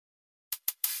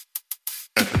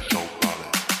Episode Quality.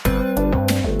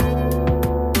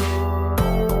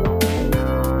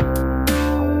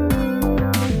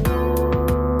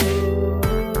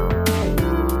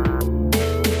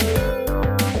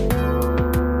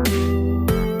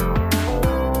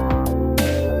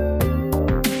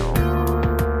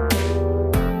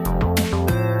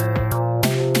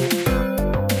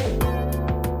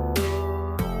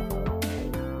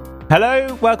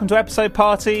 Hello, welcome to Episode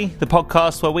Party, the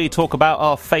podcast where we talk about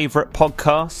our favourite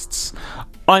podcasts.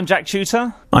 I'm Jack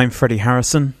Tutor. I'm Freddie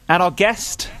Harrison. And our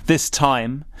guest this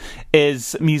time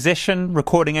is musician,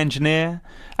 recording engineer,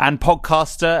 and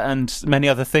podcaster, and many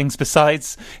other things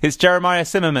besides. It's Jeremiah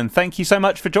Zimmerman. Thank you so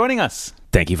much for joining us.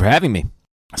 Thank you for having me.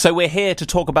 So we're here to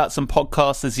talk about some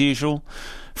podcasts as usual.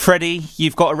 Freddie,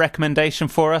 you've got a recommendation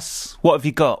for us. What have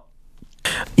you got?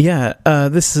 Yeah,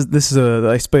 this is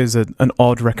I suppose an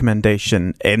odd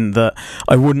recommendation in that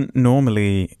I wouldn't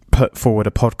normally put forward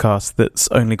a podcast that's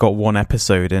only got one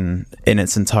episode in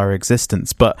its entire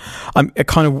existence, but I'm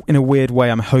kind of, in a weird way,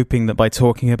 I'm hoping that by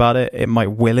talking about it, it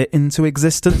might will it into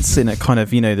existence in a kind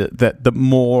of, you know, that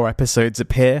more episodes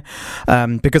appear,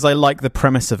 because I like the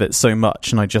premise of it so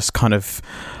much, and I just kind of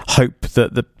hope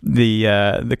that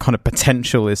the kind of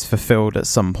potential is fulfilled at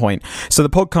some point. So the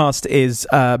podcast is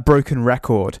Broken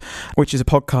Record, which is a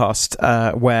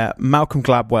podcast where Malcolm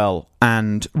Gladwell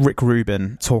and Rick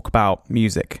Rubin talk about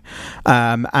music.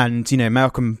 And, you know,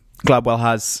 Malcolm Gladwell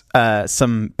has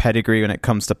some pedigree when it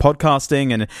comes to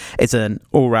podcasting, and it's an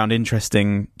all-round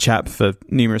interesting chap for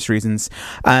numerous reasons.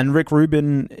 And Rick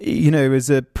Rubin, you know,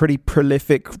 is a pretty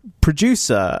prolific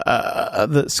producer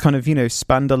that's kind of, you know,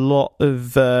 spanned a lot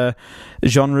of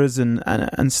genres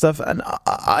and stuff. And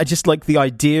I just like the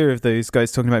idea of those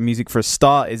guys talking about music for a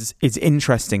start is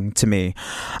interesting to me.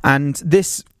 And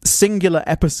this singular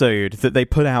episode that they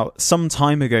put out some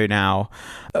time ago now,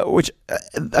 which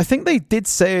I think they did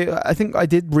say, I think I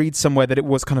did read somewhere that it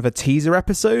was kind of a teaser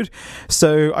episode,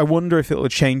 so I wonder if it will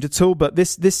change at all. But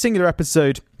this singular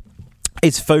episode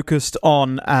is focused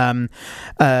on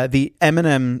the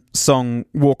Eminem song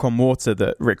Walk on Water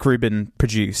that Rick Rubin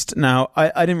produced. Now,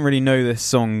 I didn't really know this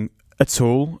song at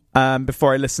all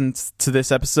before I listened to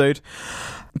this episode,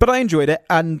 but I enjoyed it,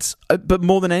 but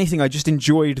more than anything, I just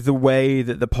enjoyed the way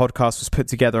that the podcast was put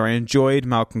together. I enjoyed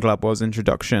Malcolm Gladwell's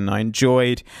introduction. I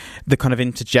enjoyed the kind of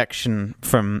interjection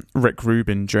from Rick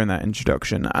Rubin during that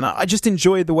introduction, and I just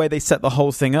enjoyed the way they set the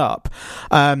whole thing up.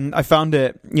 I found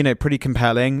it, you know, pretty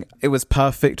compelling. It was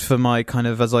perfect for my kind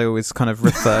of, as I always kind of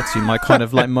refer to, my kind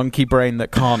of like monkey brain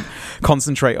that can't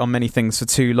concentrate on many things for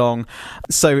too long.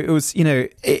 So it was, you know,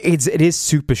 it is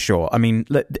super short. I mean,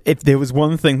 if there was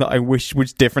one thing that I wish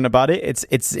was different about it,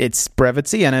 it's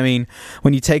brevity. And I mean,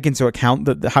 when you take into account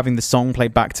that having the song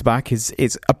played back to back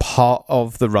is a part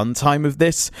of the runtime of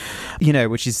this, you know,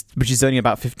 which is only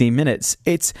about 15 minutes,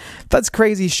 that's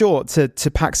crazy short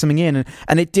to pack something in,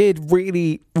 and it did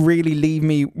really leave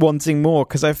me wanting more,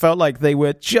 because I felt like they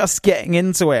were just getting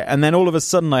into it, and then all of a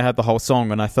sudden I had the whole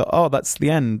song and I thought, oh, that's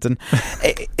the end. And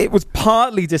it was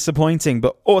partly disappointing,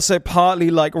 but also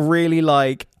partly like really,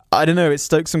 like, I don't know, it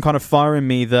stoked some kind of fire in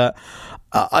me that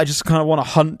I just kind of want to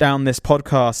hunt down this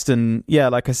podcast and, yeah,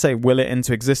 like I say, will it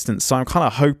into existence. So I'm kind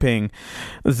of hoping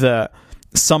that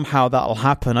somehow that'll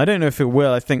happen. I don't know if it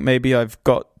will. I think maybe I've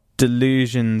got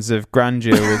delusions of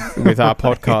grandeur with our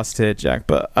podcast here, Jack.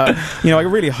 But, you know, I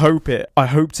really hope it. I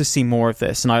hope to see more of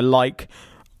this. And I like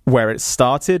where it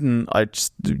started. And I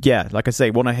just, yeah, like I say,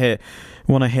 want to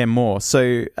hear more.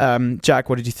 So, Jack,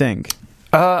 what did you think?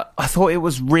 I thought it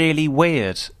was really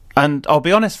weird. And I'll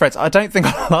be honest, Fred, I don't think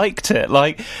I liked it.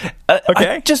 Like, okay.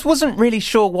 I just wasn't really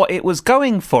sure what it was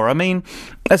going for. I mean,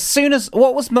 as soon as,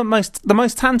 what was the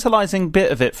most tantalising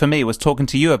bit of it for me was talking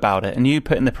to you about it, and you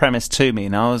putting the premise to me,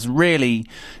 and I was really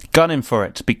gunning for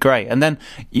it to be great. And then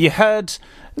you heard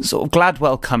sort of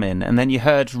Gladwell come in, and then you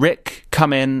heard Rick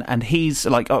come in, and he's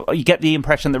like, oh, you get the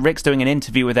impression that Rick's doing an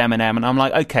interview with Eminem, and I'm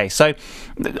like, okay, so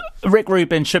Rick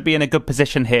Rubin should be in a good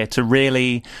position here to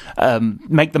really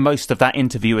make the most of that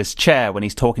interviewer's chair when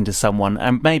he's talking to someone,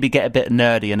 and maybe get a bit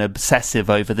nerdy and obsessive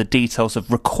over the details of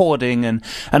recording and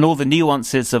all the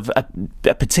nuances of a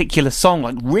particular song,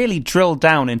 like really drill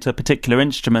down into particular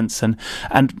instruments and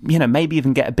you know, maybe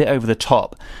even get a bit over the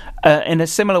top. in a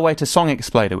similar way to Song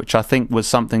Exploder, which I think was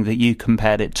something that you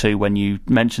compared it to when you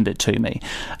mentioned it to me.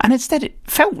 And instead, it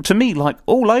felt to me like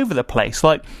all over the place.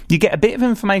 Like, you get a bit of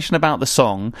information about the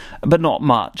song, but not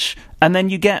much. And then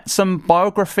you get some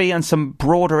biography and some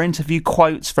broader interview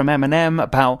quotes from Eminem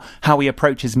about how he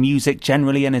approaches music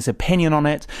generally and his opinion on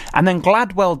it. And then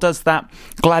Gladwell does that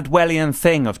Gladwellian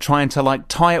thing of trying to like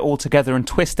tie it all together and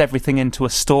twist everything into a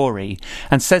story,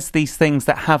 and says these things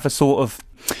that have a sort of,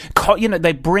 you know,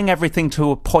 they bring everything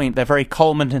to a point. They're very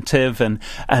culminative and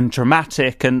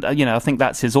dramatic, and you know, I think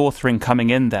that's his authoring coming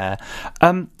in there.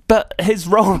 But his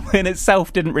role in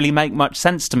itself didn't really make much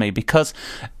sense to me, because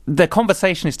the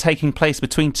conversation is taking place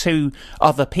between two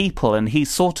other people, and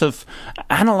he's sort of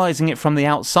analysing it from the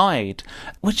outside,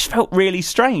 which felt really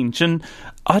strange. And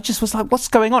I just was like, what's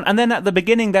going on? And then at the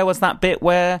beginning, there was that bit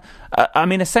where,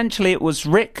 essentially it was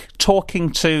Rick talking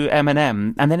to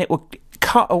Eminem, and then it would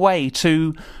cut away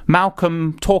to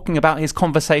Malcolm talking about his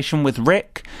conversation with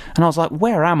Rick. And I was like,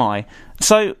 where am I?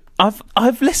 So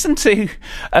I've listened to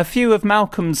a few of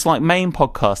Malcolm's like main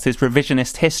podcasts, his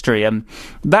Revisionist History, and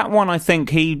that one I think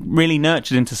he really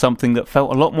nurtured into something that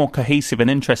felt a lot more cohesive and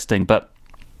interesting. But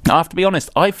I have to be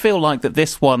honest, I feel like that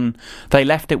this one, they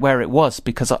left it where it was,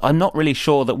 because I'm not really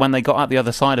sure that when they got out the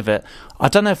other side of it, I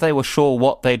don't know if they were sure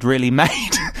what they'd really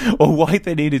made or why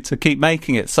they needed to keep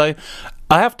making it. So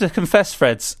I have to confess,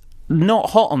 Fred's not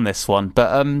hot on this one.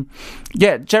 But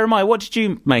yeah, Jeremiah, what did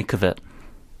you make of it?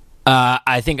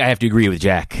 I think I have to agree with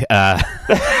Jack. I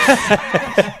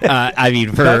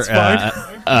mean, for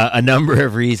a number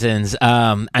of reasons.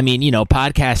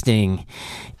 Podcasting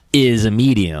is a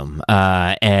medium,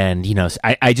 and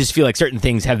I just feel like certain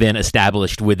things have been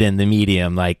established within the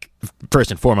medium, like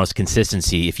first and foremost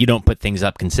consistency. If you don't put things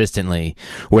up consistently,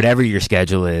 whatever your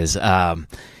schedule is,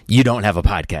 you don't have a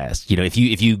podcast.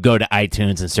 If you go to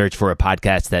iTunes and search for a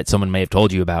podcast that someone may have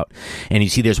told you about, and you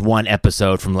see there's one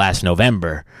episode from last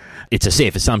November, it's a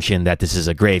safe assumption that this is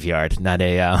a graveyard, not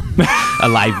a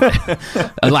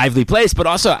lively place. But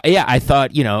also, yeah, I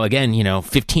thought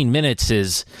 15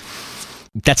 minutes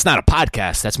that's not a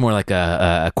podcast. That's more like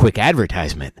a quick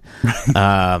advertisement.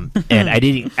 And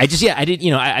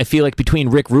I feel like between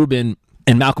Rick Rubin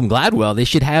and Malcolm Gladwell, they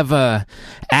should have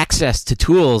access to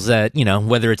tools that,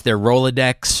 whether it's their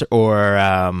Rolodex or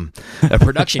a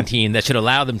production team that should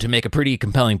allow them to make a pretty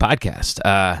compelling podcast.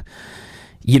 I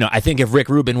think if Rick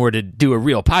Rubin were to do a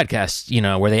real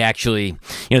podcast, where they actually,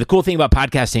 the cool thing about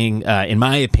podcasting, in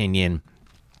my opinion,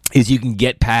 is you can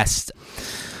get past,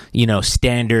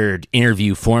 standard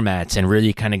interview formats and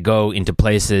really kind of go into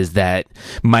places that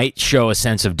might show a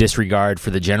sense of disregard for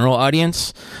the general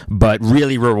audience, but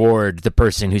really reward the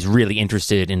person who's really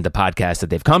interested in the podcast that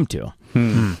they've come to.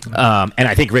 And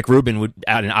I think Rick Rubin would,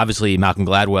 and obviously Malcolm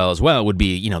Gladwell as well, would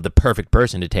be, the perfect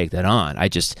person to take that on. I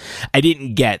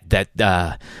didn't get that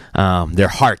their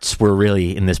hearts were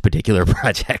really in this particular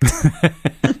project.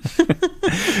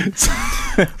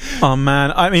 Oh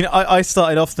man, I mean, I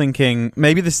started off thinking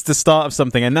maybe this is the start of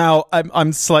something, and now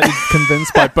I'm slightly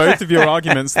convinced by both of your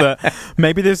arguments that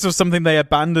maybe this was something they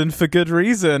abandoned for good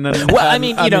reason. No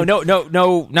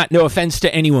offense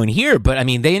to anyone here, but I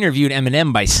mean, they interviewed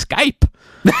Eminem by Skype.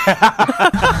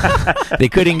 They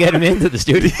couldn't get him into the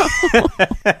studio.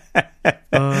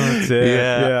 Oh dear.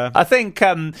 Yeah. I think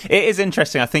it is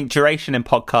interesting. I think duration in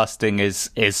podcasting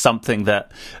is something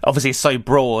that obviously is so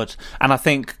broad, and I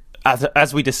think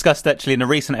as we discussed actually in a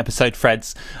recent episode,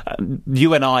 Freds,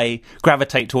 you and I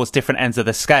gravitate towards different ends of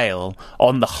the scale.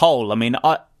 On the whole, I mean,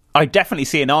 I definitely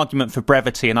see an argument for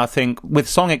brevity, and I think with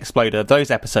Song Exploder,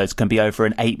 those episodes can be over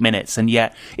in 8 minutes, and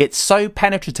yet it's so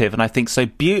penetrative and I think so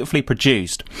beautifully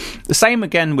produced. The same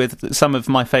again with some of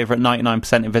my favourite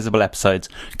 99% Invisible episodes.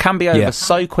 Can be over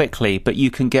so quickly, but you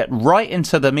can get right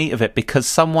into the meat of it because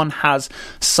someone has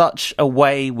such a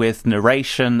way with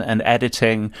narration and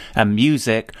editing and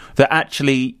music that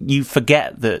actually you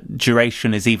forget that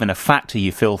duration is even a factor.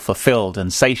 You feel fulfilled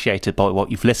and satiated by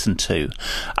what you've listened to.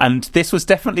 And this was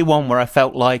definitely one where I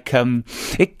felt like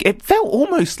it felt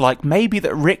almost like maybe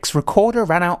that Rick's recorder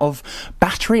ran out of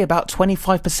battery about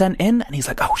 25% in, and he's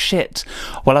like, oh shit,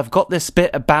 well, I've got this bit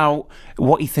about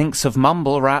what he thinks of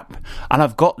mumble rap, and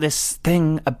I've got this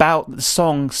thing about the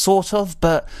song, sort of,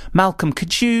 but Malcolm,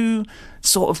 could you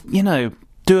sort of,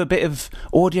 do a bit of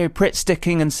audio Pritt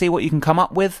sticking and see what you can come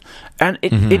up with? And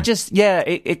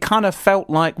it kind of felt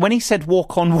like when he said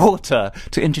Walk on Water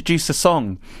to introduce a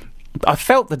song, I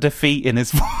felt the defeat in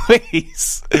his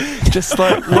voice. Just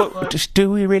like,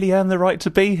 do we really earn the right to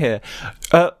be here?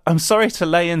 I'm sorry to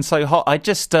lay in so hot. I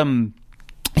just, it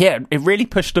really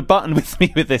pushed a button with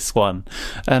me with this one.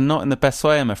 And not in the best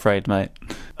way, I'm afraid, mate.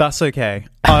 That's okay.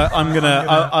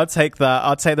 I'll take that.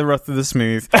 I'll take the rough with the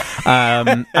smooth.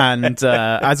 And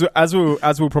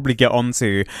as we'll probably get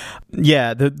onto,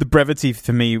 the brevity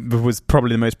for me was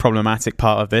probably the most problematic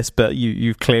part of this. But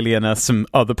you've clearly unearthed some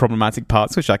other problematic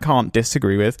parts, which I can't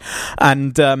disagree with.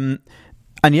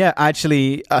 And yeah,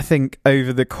 actually, I think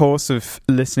over the course of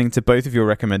listening to both of your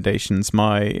recommendations,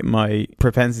 my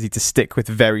propensity to stick with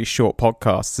very short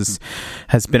podcasts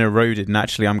has been eroded, and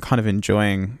actually, I'm kind of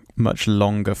enjoying much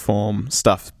longer form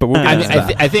stuff. But we'll get into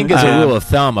that. I think as a rule of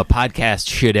thumb, a podcast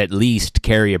should at least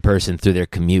carry a person through their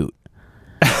commute.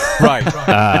 Right.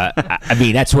 I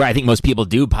mean, that's where I think most people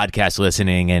do podcast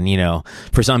listening. And,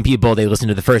 for some people, they listen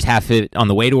to the first half of it on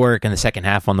the way to work and the second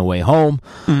half on the way home.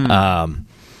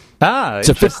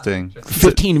 Interesting.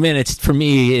 15 minutes for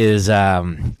me is,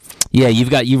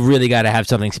 you've really got to have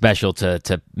something special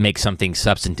to make something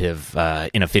substantive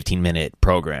in a 15-minute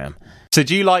program. So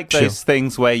do you like those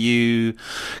things where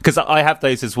because I have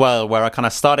those as well, where I kind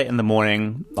of start it in the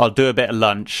morning, I'll do a bit of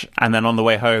lunch, and then on the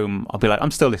way home, I'll be like, I'm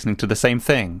still listening to the same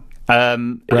thing.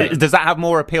 Right. Does that have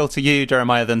more appeal to you,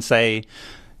 Jeremiah, than, say,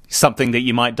 something that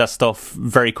you might dust off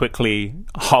very quickly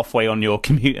halfway on your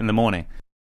commute in the morning?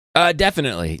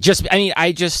 Definitely.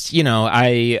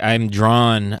 I'm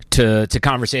drawn to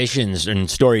conversations and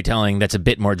storytelling that's a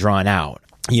bit more drawn out.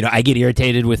 I get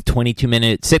irritated with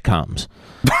 22-minute sitcoms.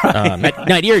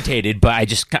 Not irritated, but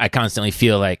I constantly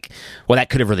feel like, well, that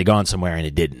could have really gone somewhere and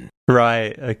it didn't.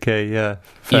 Right. Okay. Yeah.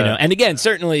 Fair. And again,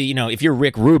 certainly, if you're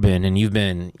Rick Rubin and you've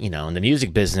been, in the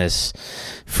music business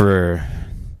for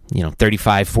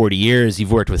 35, 40 years,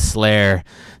 you've worked with Slayer,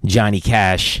 Johnny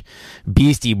Cash,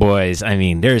 Beastie Boys. I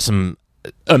mean, there's some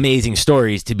amazing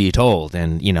stories to be told.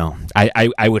 And,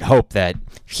 I would hope that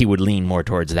he would lean more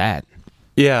towards that.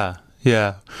 Yeah.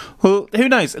 Yeah. Well, who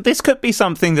knows? This could be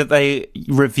something that they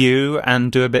review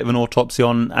and do a bit of an autopsy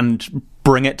on and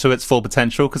bring it to its full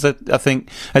potential. Because I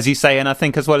think, as you say, and I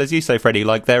think as well as you say, Freddie,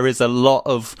 like there is a lot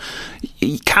of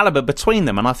caliber between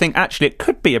them. And I think actually it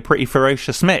could be a pretty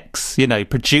ferocious mix,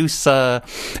 producer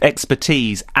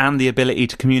expertise and the ability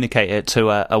to communicate it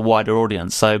to a wider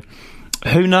audience. So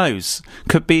who knows?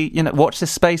 Could be, watch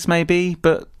this space maybe,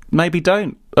 but maybe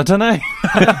don't. I don't know.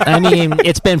 I mean,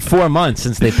 it's been 4 months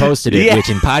since they posted it, which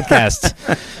in podcast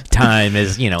time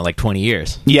is, like 20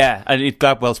 years. Yeah, and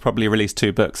Gladwell's probably released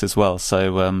 2 books as well,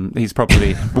 so he's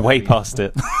probably way past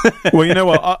it. Well, you know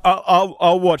what?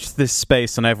 I'll watch this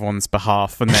space on everyone's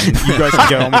behalf, and then you guys can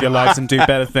go on with your lives and do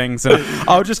better things. And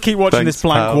I'll just keep watching this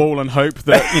blank wall and hope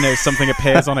that something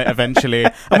appears on it eventually.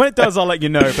 And when it does, I'll let you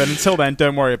know. But until then,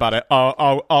 don't worry about it.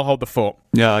 I'll hold the fort.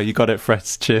 Yeah, you got it, Fred.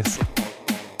 Cheers.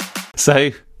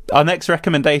 So, our next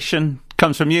recommendation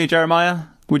comes from you, Jeremiah.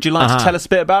 Would you like to tell us a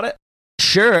bit about it?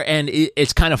 Sure, and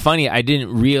it's kind of funny. I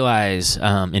didn't realize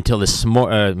until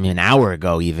an hour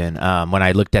ago even, when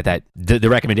I looked at the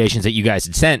recommendations that you guys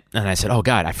had sent, and I said, oh,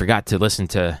 God, I forgot to listen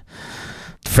to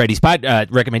Freddie's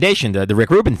recommendation, the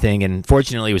Rick Rubin thing, and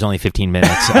fortunately it was only 15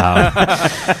 minutes.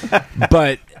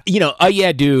 But, Oh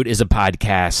Yeah Dude is a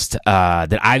podcast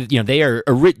that they are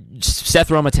Seth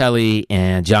Romatelli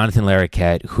and Jonathan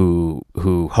Larroquette, who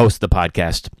host the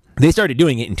podcast. They started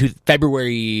doing it in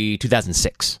February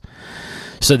 2006.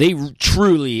 So they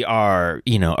truly are,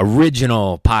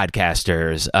 original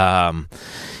podcasters.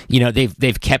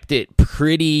 They've kept it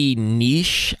pretty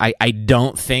niche. I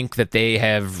don't think that they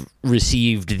have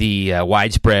received the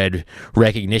widespread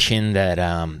recognition that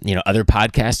other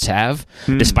podcasts have,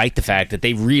 despite the fact that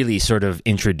they really sort of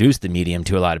introduced the medium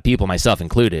to a lot of people, myself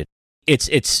included.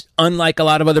 It's unlike a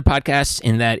lot of other podcasts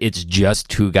in that it's just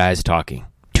 2 guys talking.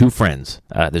 2 friends.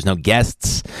 There's no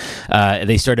guests.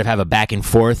 They sort of have a back and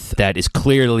forth that is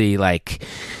clearly like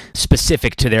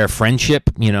specific to their friendship.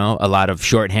 A lot of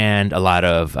shorthand, a lot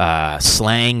of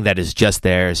slang that is just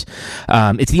theirs.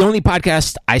 It's the only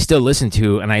podcast I still listen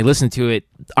to, and I listen to it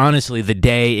honestly the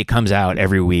day it comes out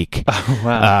every week. Oh,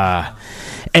 wow.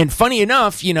 And funny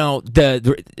enough,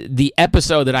 the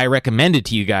episode that I recommended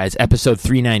to you guys, episode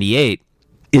 398.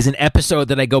 Is an episode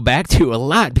that I go back to a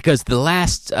lot because the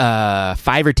last 5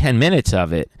 or 10 minutes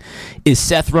of it is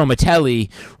Seth Romatelli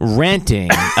ranting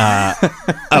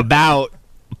about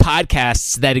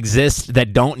podcasts that exist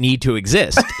that don't need to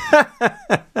exist.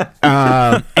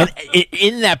 And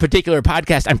in that particular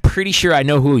podcast, I'm pretty sure I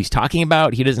know who he's talking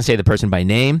about. He doesn't say the person by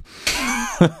name.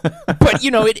 But,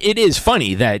 it is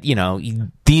funny that,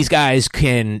 these guys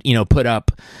can, put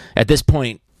up, at this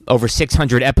point, over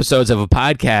 600 episodes of a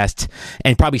podcast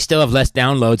and probably still have less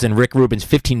downloads than Rick Rubin's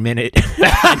 15-minute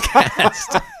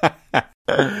podcast.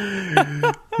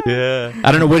 Yeah.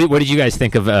 I don't know. What did you guys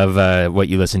think of what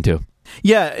you listened to?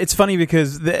 Yeah, it's funny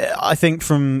because I think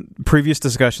from previous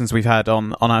discussions we've had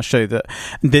on our show that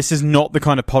this is not the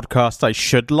kind of podcast I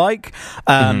should like,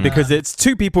 because it's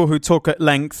two people who talk at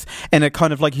length in a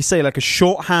kind of, like you say, like a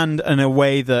shorthand, in a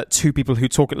way that two people who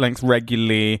talk at length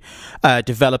regularly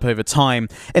develop over time,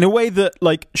 in a way that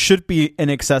like should be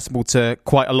inaccessible to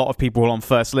quite a lot of people on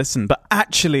first listen. But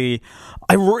actually,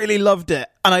 I really loved it,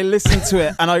 and I listened to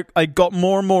it, and I got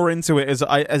more and more into it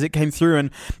as it came through.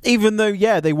 And even though,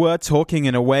 yeah, they were talking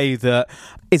in a way that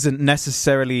isn't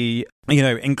necessarily, you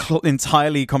know,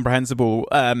 entirely comprehensible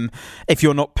if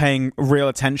you're not paying real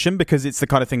attention, because it's the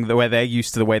kind of thing that where they're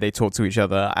used to the way they talk to each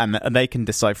other, and they can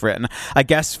decipher it. And I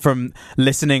guess from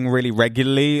listening really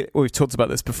regularly, we've talked about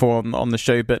this before on the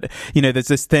show, but you know, there's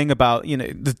this thing about, you know,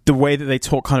 the way that they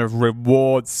talk kind of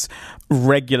rewards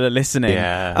regular listening.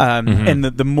 And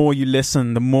the more you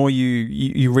listen, the more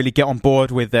you really get on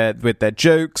board with their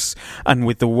jokes and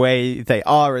with the way they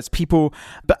are as people.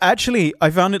 But actually, I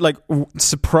found it like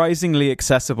surprisingly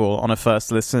accessible on a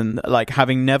first listen, like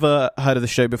having never heard of the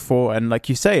show before. And like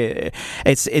you say,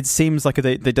 it seems like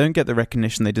they don't get the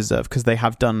recognition they deserve, because they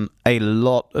have done a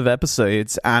lot of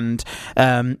episodes, and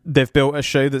they've built a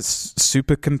show that's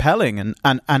super compelling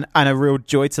and a real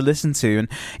joy to listen to. And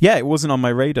yeah, it wasn't on my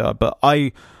radar, but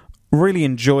I really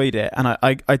enjoyed it, and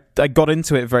I got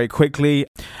into it very quickly,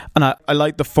 and I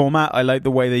like the format. I like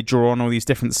the way they draw on all these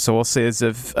different sources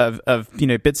of you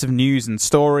know, bits of news and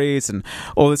stories and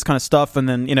all this kind of stuff, and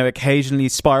then, you know, occasionally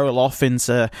spiral off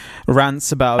into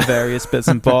rants about various bits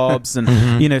and bobs,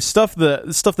 and you know, stuff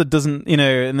that doesn't, you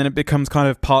know, and then it becomes kind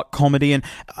of part comedy, and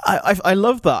I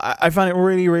love that. I found it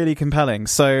really, really compelling.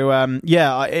 So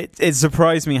yeah, it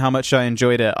surprised me how much I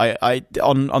enjoyed it. I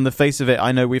on the face of it,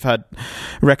 I know we've had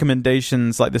recommendations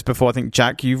like this before. I think,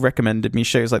 Jack, you've recommended me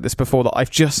shows like this before that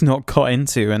I've just not got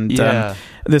into, and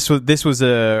this was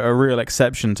a real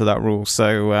exception to that rule.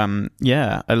 So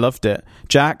yeah, I loved it.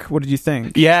 Jack, what did you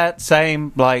think? Yeah,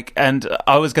 same. Like, and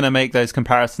I was going to make those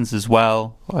comparisons as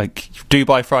well. Like, Do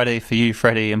By Friday for you,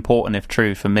 Freddie, important if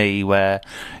true for me, where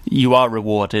you are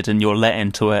rewarded and you're let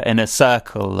into it in a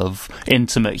circle of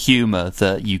intimate humour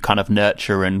that you kind of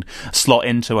nurture and slot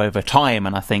into over time.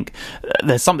 And I think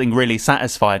there's something really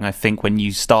satisfying, I think, when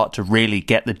you start to really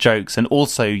get the jokes, and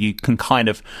also you can kind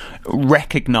of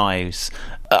recognise,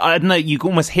 I don't know, you can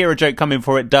almost hear a joke coming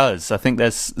before it does. I think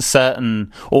there's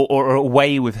certain, or a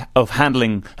way of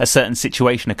handling a certain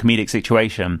situation, a comedic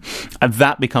situation, and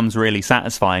that becomes really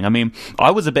satisfying. I mean,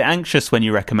 I was a bit anxious when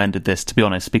you recommended this, to be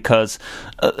honest, because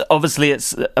obviously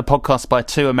it's a podcast by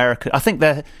two American. I think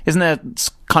isn't there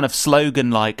kind of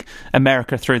slogan like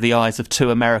America through the eyes of two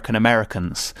American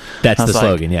Americans. That's the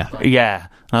slogan, yeah. Yeah.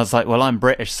 And I was like, well, I'm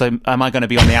British, so am I going to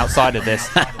be on the outside of this?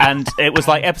 And it was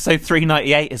like episode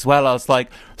 398 as well. I was like,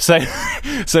 so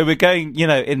we're going, you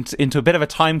know, into a bit of a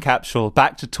time capsule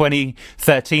back to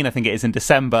 2013, I think it is, in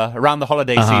December, around the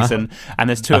holiday season. And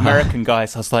there's two American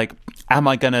guys. I was like, am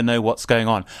I going to know what's going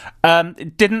on?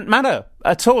 It didn't matter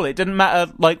at all. It didn't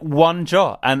matter like one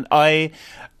jot. And I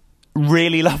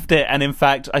really loved it. And in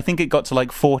fact, I think it got to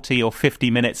like 40 or 50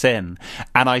 minutes in,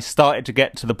 and I started to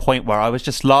get to the point where I was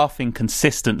just laughing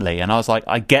consistently, and I was like,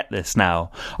 I get this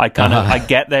now. I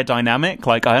get their dynamic.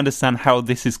 Like, I understand how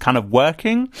this is kind of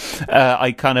working.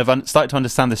 I kind of started to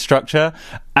understand the structure,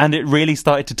 and it really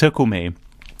started to tickle me.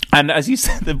 And as you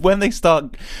said, when they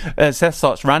Seth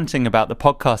starts ranting about the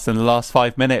podcast in the last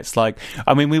 5 minutes, like,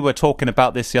 I mean, we were talking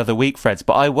about this the other week, Freds,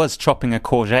 but I was chopping a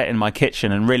courgette in my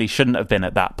kitchen and really shouldn't have been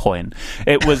at that point.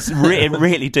 It was, it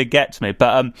really did get to me.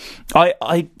 But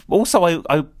I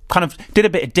kind of did a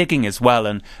bit of digging as well,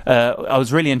 and I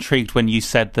was really intrigued when you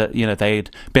said that, you know, they'd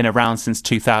been around since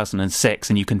 2006,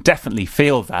 and you can definitely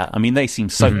feel that. I mean, they seem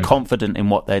so confident in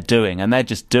what they're doing, and they're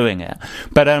just doing it.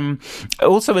 But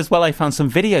also as well, I found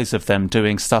some videos of them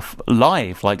doing stuff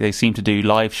live, like they seem to do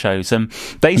live shows, and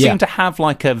they seem to have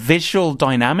like a visual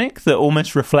dynamic that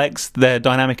almost reflects their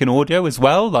dynamic in audio as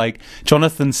well. Like,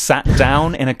 Jonathan sat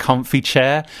down in a comfy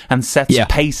chair, and Seth's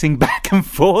pacing back and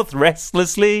forth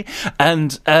restlessly,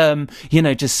 and you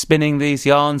know, just spinning these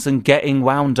yarns and getting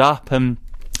wound up. And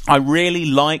I really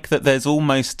like that there's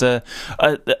almost a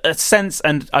sense,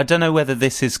 and I don't know whether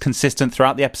this is consistent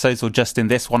throughout the episodes or just in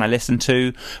this one I listened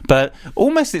to, but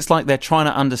almost it's like they're trying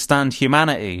to understand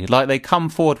humanity. Like, they come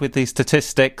forward with these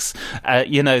statistics,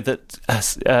 you know, that,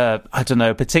 I don't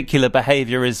know, particular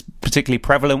behaviour is particularly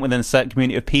prevalent within a certain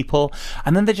community of people,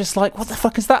 and then they're just like, what the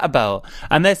fuck is that about?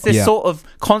 And there's this sort of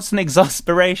constant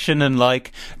exasperation and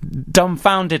like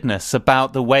dumbfoundedness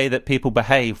about the way that people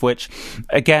behave, which,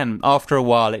 again, after a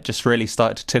while, while, it just really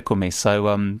started to tickle me.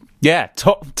 So yeah,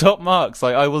 top marks.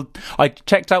 I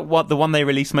checked out the one they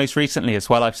released most recently as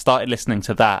well. I've started listening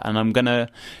to that, and I'm gonna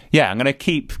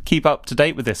keep up to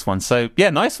date with this one. So yeah,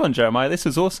 nice one, Jeremiah. This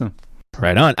was awesome.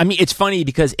 Right on. I mean, it's funny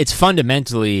because it's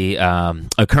fundamentally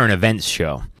a current events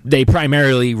show. They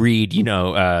primarily read,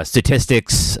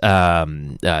 statistics,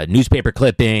 newspaper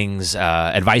clippings,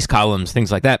 advice columns,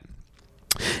 things like that.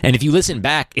 And if you listen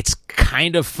back, it's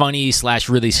kind of funny /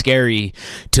 really scary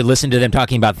to listen to them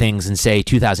talking about things in, say,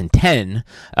 2010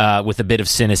 with a bit of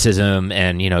cynicism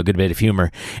and, a good bit of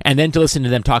humor. And then to listen to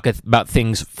them talk about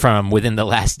things from within the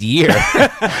last year.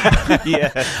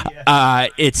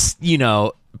 It's,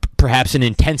 perhaps an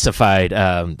intensified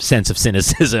sense of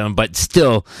cynicism, but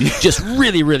still just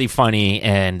really, really funny.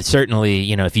 And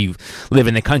certainly, if you live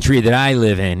in the country that I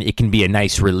live in, it can be a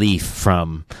nice relief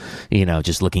from,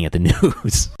 just looking at the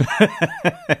news.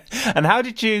 And how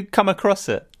did you come across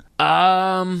it?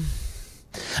 I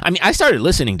mean, I started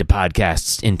listening to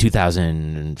podcasts in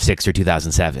 2006 or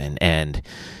 2007, and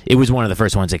it was one of the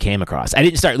first ones I came across. I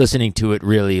didn't start listening to it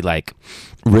really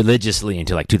religiously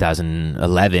until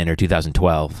 2011 or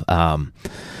 2012.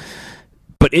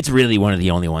 But it's really one of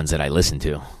the only ones that I listen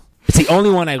to. It's the only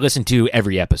one I listen to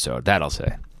every episode, that I'll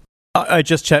say. I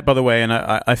just checked, by the way, and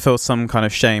I feel some kind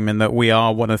of shame in that we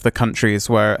are one of the countries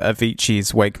where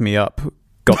Avicii's Wake Me Up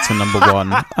got to number one,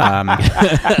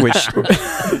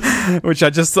 which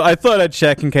I thought I'd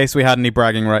check in case we had any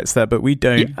bragging rights there, but we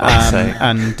don't.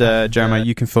 And Jeremiah,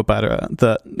 you can feel better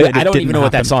that I don't even know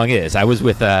what that song is. I was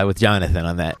with Jonathan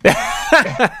on that.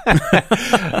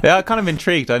 Yeah, I'm kind of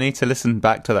intrigued. I need to listen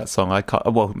back to that song.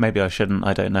 Well, maybe I shouldn't.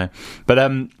 I don't know. But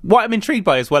what I'm intrigued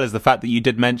by as well is the fact that you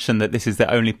did mention that this is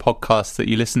the only podcast that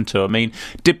you listen to. I mean,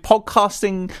 did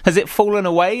podcasting, has it fallen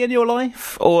away in your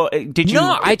life, or did you?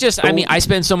 No, I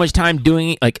spend so much time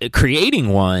doing creating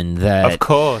one that, of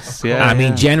course, yeah. I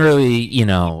mean, generally,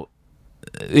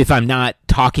 if I'm not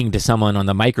talking to someone on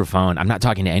the microphone, I'm not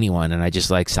talking to anyone, and I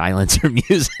just like silence or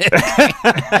music.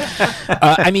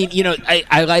 I mean,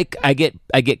 I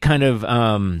get kind of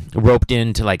roped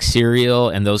into Serial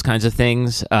and those kinds of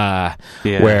things, where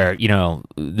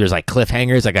there's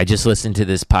cliffhangers. I just listened to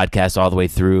this podcast all the way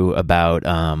through about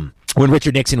when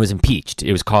Richard Nixon was impeached.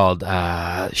 It was called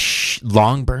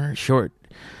Long Burn Short.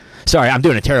 Sorry, I'm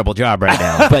doing a terrible job right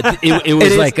now, but it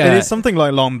was it is something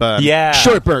like Long Burn. Yeah.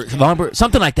 Short Burn, Long Burn,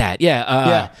 something like that.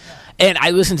 Yeah. And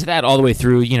I listened to that all the way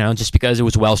through, just because it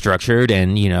was well structured,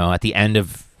 and, at the end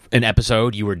of an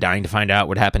episode, you were dying to find out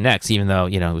what happened next, even though,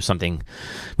 it was something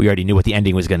we already knew what the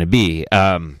ending was going to be.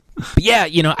 But yeah,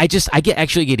 I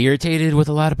actually get irritated with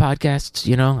a lot of podcasts.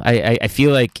 I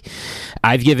feel like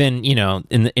I've given,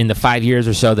 in the 5 years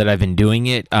or so that I've been doing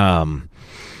it,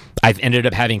 I've ended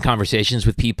up having conversations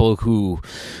with people who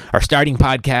are starting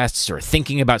podcasts or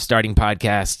thinking about starting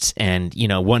podcasts. And,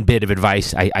 one bit of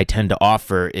advice I tend to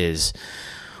offer is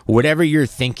whatever you're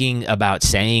thinking about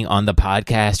saying on the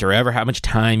podcast, or how much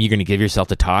time you're going to give yourself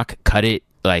to talk, cut it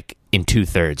in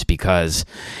 2/3, because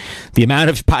the amount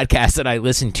of podcasts that I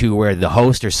listen to where the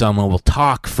host or someone will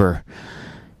talk for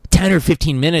 10 or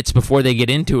 15 minutes before they get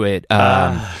into it,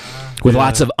 with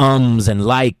lots of ums and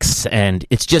likes, and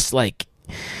it's just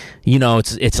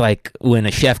it's like when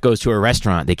a chef goes to a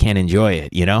restaurant, they can't enjoy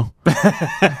it, Yeah.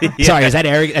 Sorry, is that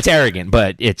arrogant? That's arrogant,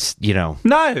 but it's,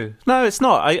 No, it's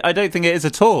not. I don't think it is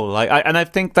at all. And I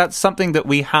think that's something that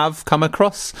we have come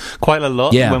across quite a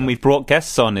lot when we've brought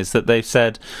guests on, is that they've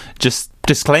said, just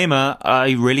disclaimer,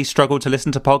 I really struggle to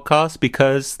listen to podcasts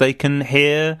because they can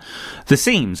hear the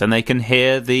seams and they can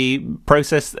hear the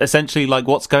process, essentially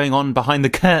what's going on behind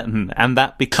the curtain, and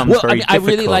that becomes very difficult. I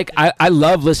really I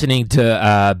love listening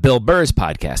to Bill Burr's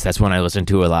podcast. That's one I listen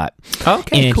to a lot.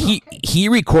 Okay, and cool. he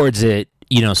records it,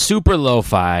 super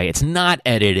lo-fi. It's not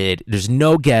edited. There's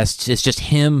no guests. It's just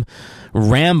him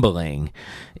rambling.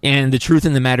 And the truth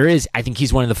in the matter is, I think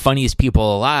he's one of the funniest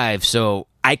people alive, so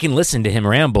I can listen to him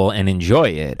ramble and enjoy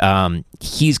it.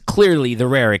 He's clearly the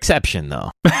rare exception,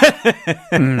 though.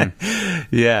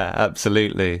 Yeah,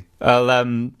 absolutely.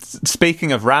 Well,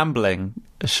 speaking of rambling,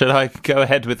 should I go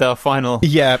ahead with our final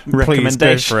recommendation? Please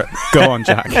go for it. Go on,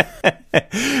 Jack.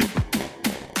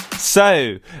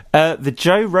 So, the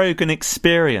Joe Rogan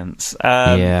Experience.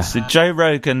 So Joe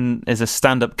Rogan is a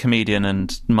stand-up comedian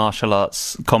and martial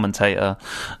arts commentator.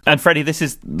 And Freddie, this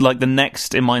is the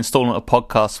next in my installment of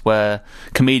podcasts where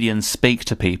comedians speak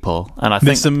to people. And I think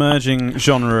this emerging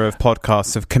genre of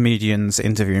podcasts of comedians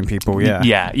interviewing people.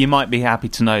 Yeah, you might be happy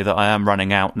to know that I am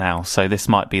running out now, so this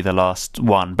might be the last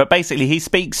one. But basically, he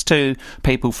speaks to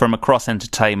people from across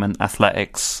entertainment,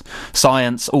 athletics,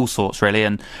 science, all sorts really,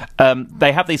 and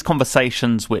they have these conversations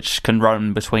conversations which can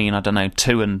run between,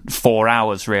 2 and 4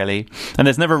 hours, really, and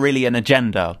there's never really an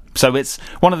agenda. So it's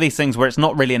one of these things where it's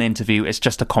not really an interview, it's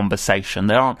just a conversation.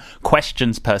 There aren't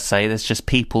questions per se, there's just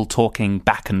people talking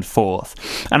back and forth.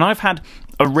 And I've had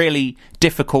a really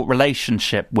difficult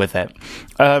relationship with it.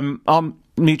 Our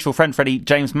mutual friend Freddie,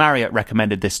 James Marriott,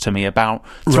 recommended this to me about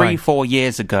 3-4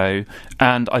 years ago,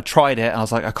 and I tried it and I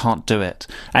was like, I can't do it.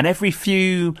 And every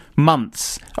few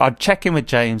months I'd check in with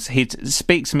James, he'd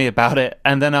speak to me about it,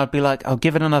 and then I'd be like, I'll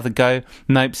give it another go.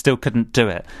 Nope, still couldn't do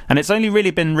it. And it's only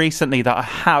really been recently that I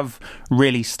have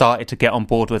really started to get on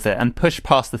board with it and push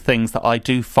past the things that I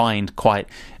do find quite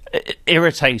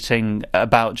irritating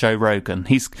about Joe Rogan.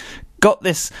 He's got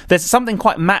this, there's something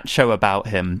quite macho about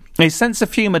him. His sense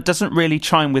of humour doesn't really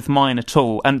chime with mine at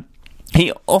all, and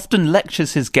he often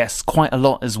lectures his guests quite a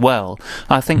lot as well.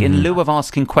 I think in lieu of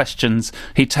asking questions,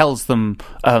 he tells them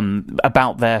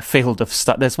about their field of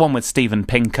study. There's one with Steven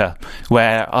Pinker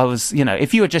where I was,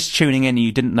 if you were just tuning in and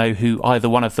you didn't know who either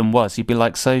one of them was, you'd be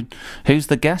like, so who's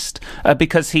the guest?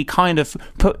 Because he kind of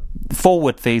put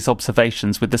forward these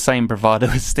observations with the same bravado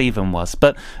as Steven was.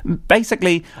 But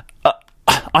basically,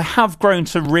 I have grown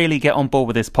to really get on board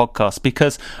with this podcast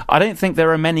because I don't think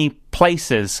there are many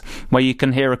places where you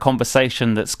can hear a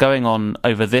conversation that's going on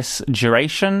over this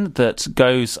duration, that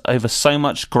goes over so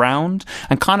much ground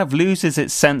and kind of loses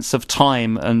its sense of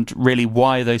time and really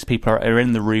why those people are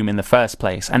in the room in the first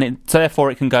place. And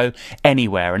therefore it can go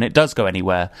anywhere, and it does go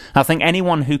anywhere. I think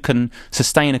anyone who can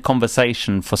sustain a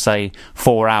conversation for, say,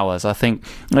 4 hours, I think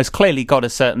has clearly got a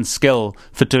certain skill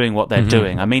for doing what they're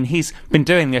doing. I mean, he's been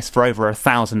doing this for over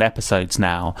 1,000 episodes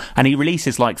now, and he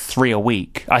releases like 3 a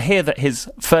week. I hear that his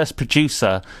first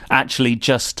producer actually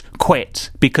just quit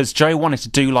because Joe wanted to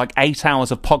do like 8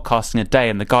 hours of podcasting a day,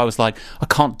 and the guy was like, I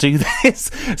can't do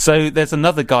this. So there's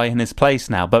another guy in his place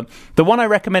now. But the one I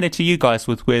recommended to you guys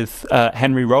was with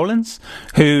Henry Rollins,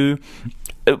 who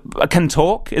can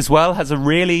talk as well, has a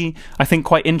really, I think,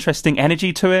 quite interesting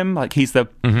energy to him. Like he's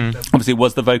obviously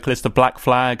was the vocalist of Black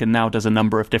Flag and now does a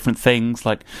number of different things.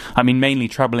 Like, I mean, mainly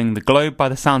traveling the globe by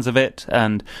the sounds of it,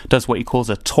 and does what he calls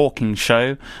a talking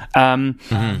show.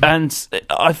 And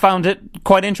I found it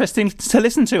quite interesting to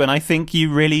listen to. And I think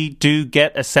you really do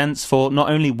get a sense for not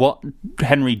only what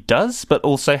Henry does, but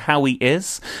also how he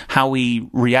is, how he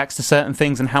reacts to certain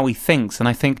things and how he thinks. And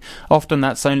I think often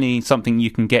that's only something you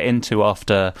can get into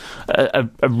after a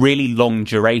really long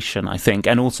duration, I think,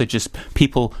 and also just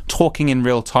people talking in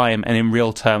real time and in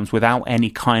real terms without any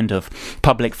kind of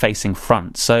public-facing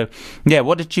front. So, yeah,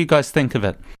 what did you guys think of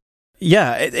it?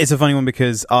 Yeah, it's a funny one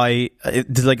because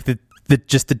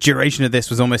just the duration of this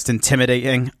was almost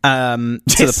intimidating to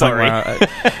the point where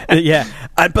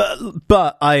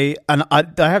but I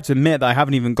have to admit that I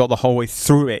haven't even got the whole way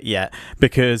through it yet,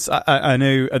 because I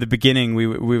know at the beginning we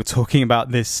were talking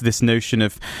about this notion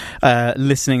of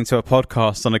listening to a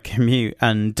podcast on a commute,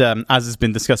 and as has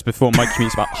been discussed before, my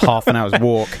commute's about half an hour's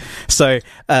walk, so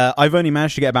I've only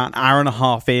managed to get about an hour and a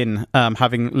half in,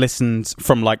 having listened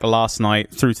from like last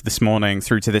night through to this morning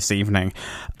through to this evening.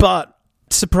 But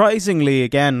surprisingly,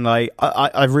 again, I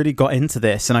really got into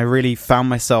this, and I really found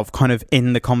myself kind of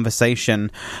in the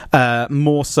conversation,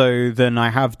 more so than I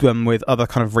have done with other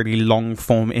kind of really long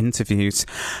form interviews,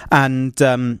 and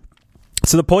to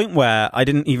the point where I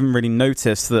didn't even really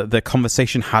notice that the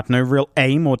conversation had no real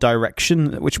aim or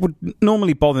direction, which would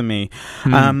normally bother me.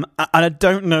 And I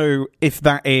don't know if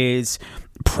that is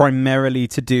primarily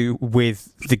to do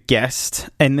with the guest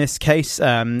in this case,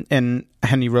 in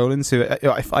Henry Rollins, who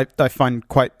I find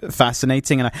quite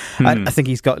fascinating, and I think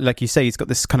he's got, like you say, he's got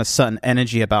this kind of certain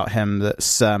energy about him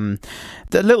that's a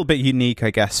little bit unique,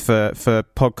 I guess, for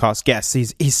podcast guests.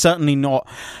 He's certainly not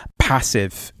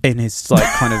passive in his like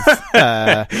kind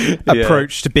of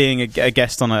approach to being a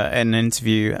guest on an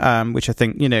interview, which I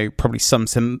think probably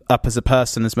sums him up as a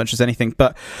person as much as anything.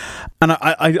 But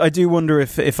I do wonder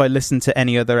if I listen to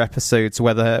any other episodes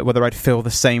whether I'd feel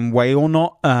the same way or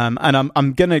not. And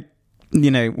I'm gonna,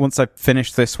 once I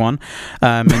finish this one,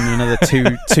 in another two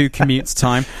commutes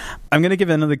time, I'm going to give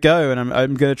it another go, and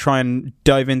I'm going to try and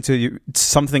dive into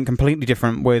something completely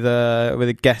different with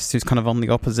a guest who's kind of on the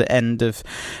opposite end of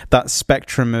that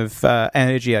spectrum of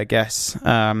energy, I guess,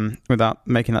 without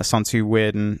making that sound too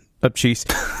weird and obtuse.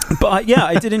 But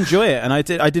I did enjoy it, and I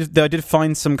did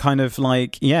find some kind of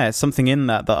something in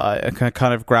that I can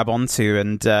kind of grab onto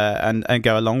and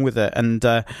go along with it, and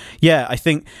I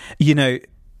think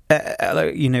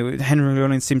Henry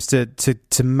Rollins seems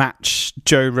to match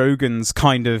Joe Rogan's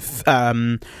kind of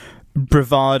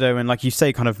bravado and, like you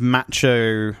say, kind of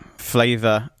macho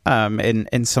flavor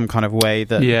in some kind of way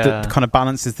that kind of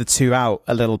balances the two out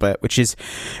a little bit, which is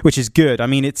good. I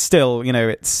mean, it's still,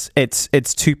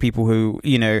 it's two people who,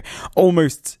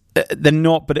 almost they're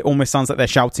not, but it almost sounds like they're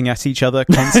shouting at each other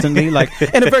constantly, like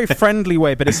in a very friendly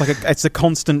way, but it's like it's a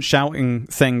constant shouting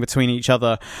thing between each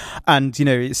other. And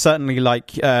it's certainly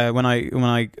like when I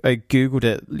googled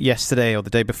it yesterday or the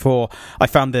day before, I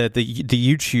found the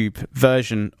YouTube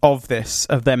version of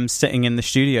them sitting in the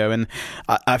studio, and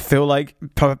I feel like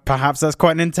perhaps that's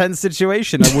quite an intense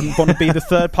situation. I wouldn't want to be the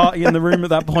third party in the room at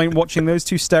that point watching those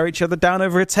two stare each other down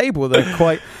over a table. They're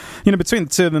quite, between the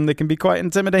two of them, they can be quite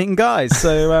intimidating guys.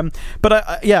 So but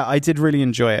I did really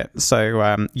enjoy it. So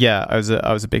I was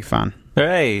a big fan.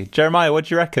 Hey, Jeremiah, what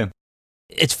do you reckon?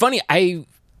 It's funny,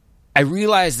 I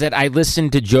realized that I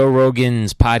listened to Joe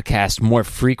Rogan's podcast more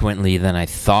frequently than I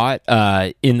thought,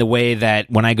 in the way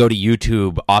that when I go to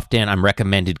YouTube, often I'm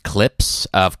recommended clips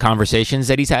of conversations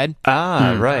that he's had.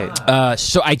 Right.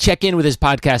 So I check in with his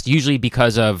podcast usually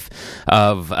because of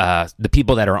the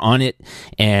people that are on it,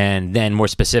 and then more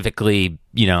specifically,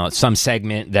 some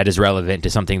segment that is relevant to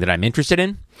something that I'm interested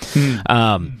in.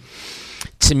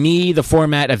 To me, the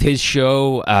format of his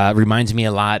show reminds me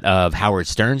a lot of Howard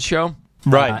Stern's show.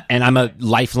 Right. And I'm a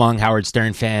lifelong Howard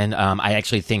Stern fan. I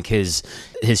actually think his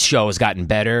show has gotten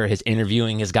better. His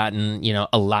interviewing has gotten,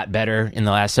 a lot better in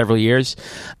the last several years.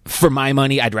 For my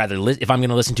money, I'd rather if I'm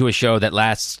going to listen to a show that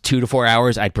lasts 2 to 4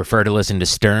 hours, I'd prefer to listen to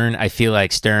Stern. I feel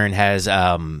like Stern has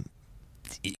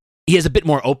he has a bit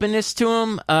more openness to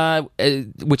him,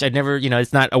 which I'd never,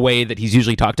 it's not a way that he's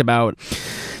usually talked about.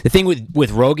 The thing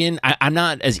with Rogan, I'm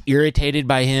not as irritated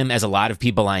by him as a lot of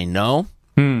people I know.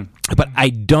 But I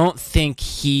don't think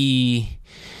he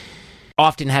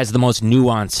often has the most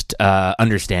nuanced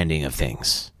understanding of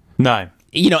things. No.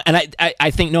 And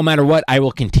I think no matter what, I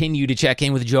will continue to check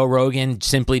in with Joe Rogan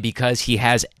simply because he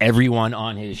has everyone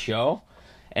on his show.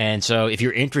 And so if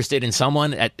you're interested in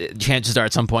someone, chances are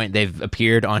at some point they've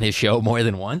appeared on his show more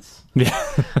than once. Yeah.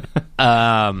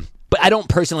 But I don't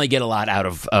personally get a lot out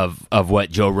of what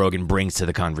Joe Rogan brings to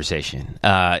the conversation.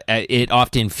 It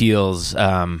often feels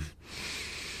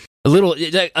a little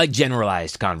a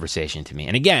generalized conversation to me.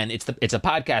 And again, it's a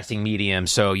podcasting medium,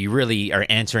 so you really are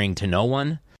answering to no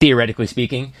one, theoretically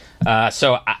speaking.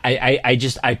 So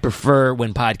I prefer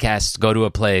when podcasts go to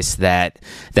a place that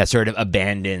sort of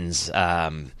abandons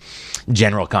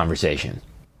general conversation.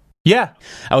 Yeah.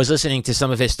 I was listening to some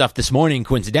of his stuff this morning,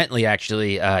 coincidentally,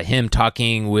 actually, him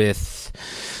talking with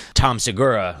Tom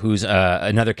Segura, who's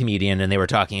another comedian, and they were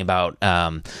talking about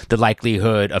the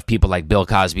likelihood of people like Bill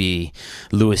Cosby,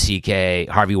 Louis C.K.,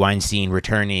 Harvey Weinstein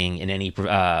returning in any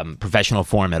professional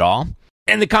form at all.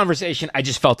 And the conversation, I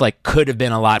just felt like could have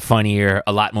been a lot funnier,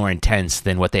 a lot more intense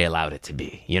than what they allowed it to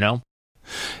be,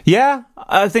 Yeah,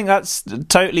 I think that's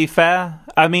totally fair.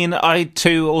 I mean, I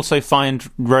too also find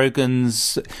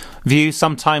Rogan's view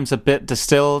sometimes a bit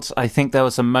distilled. I think there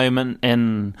was a moment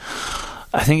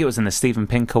I think it was in the Steven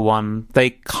Pinker one, they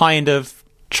kind of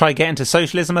try get into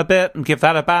socialism a bit and give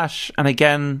that a bash. And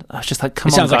again, I was just like, come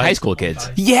on, sounds guys. like high school kids.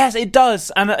 Yes, it does.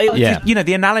 And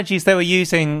the analogies they were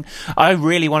using, I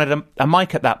really wanted a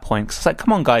mic at that point. 'Cause it's like,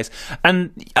 come on, guys.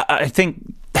 And I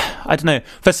think, I don't know,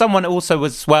 for someone also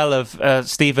as well of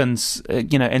Stephen's,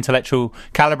 intellectual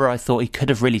caliber, I thought he could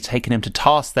have really taken him to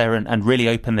task there and really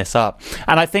opened this up.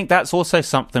 And I think that's also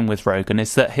something with Rogan,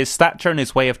 is that his stature and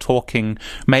his way of talking,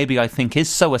 maybe I think is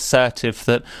so assertive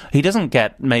that he doesn't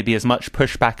get maybe as much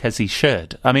pushback as he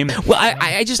should. I mean, well,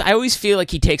 I always feel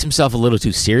like he takes himself a little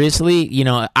too seriously.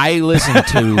 I listen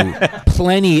to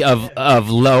plenty of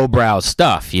lowbrow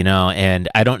stuff, and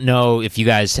I don't know if you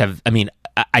guys have,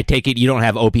 I take it you don't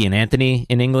have Opie and Anthony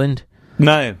in England?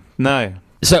 No.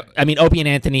 So, Opie and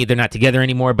Anthony, they're not together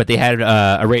anymore, but they had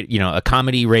a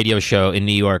comedy radio show in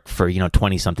New York for,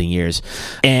 20-something years.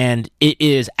 And it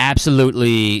is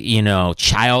absolutely,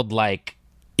 childlike,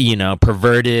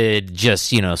 perverted,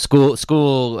 just,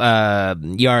 school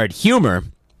yard humor.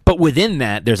 But within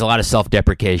that, there's a lot of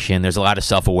self-deprecation. There's a lot of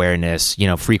self-awareness.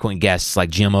 Frequent guests like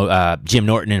Jim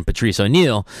Norton and Patrice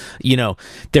O'Neill.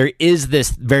 There is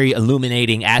this very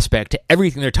illuminating aspect to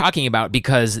everything they're talking about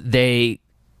because they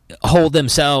hold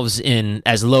themselves in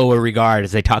as low a regard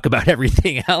as they talk about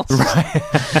everything else.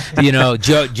 Right.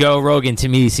 Joe Rogan to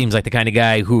me seems like the kind of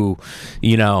guy who,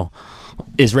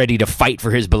 is ready to fight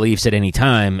for his beliefs at any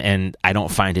time, and I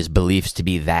don't find his beliefs to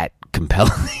be that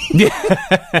compelling.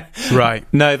 Right.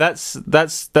 No, that's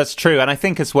true. And I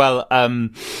think as well,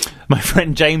 my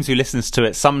friend James, who listens to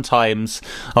it, sometimes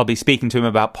I'll be speaking to him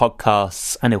about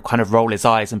podcasts and he'll kind of roll his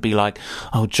eyes and be like,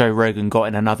 oh, Joe Rogan got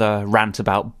in another rant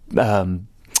about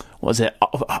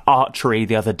archery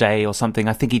the other day or something.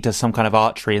 I think he does some kind of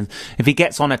archery, and if he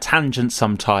gets on a tangent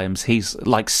sometimes, he's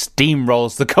like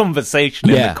steamrolls the conversation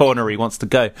in the corner he wants to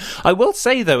go. I will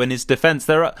say though, in his defense,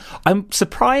 I'm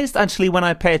surprised actually when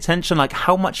I pay attention, like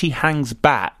how much he hangs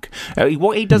back.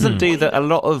 What he doesn't do that a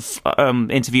lot of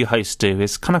interview hosts do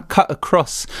is kind of cut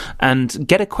across and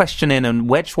get a question in and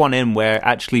wedge one in where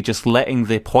actually just letting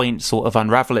the point sort of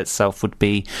unravel itself would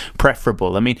be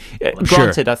preferable. I mean,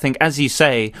 granted, I think, as you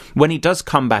say, when he does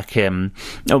come back in,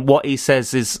 what he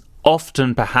says is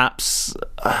often perhaps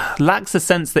lacks a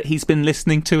sense that he's been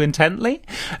listening to intently,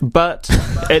 but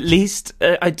at least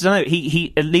I don't know,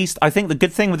 he at least, I think the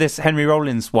good thing with this Henry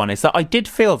Rollins one is that I did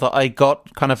feel that I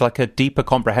got kind of like a deeper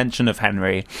comprehension of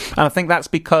Henry, and I think that's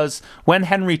because when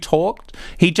Henry talked,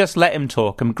 he just let him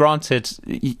talk, and granted,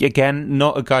 again,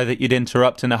 not a guy that you'd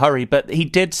interrupt in a hurry, but he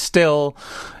did still,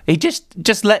 he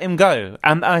just let him go.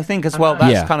 And I think as well,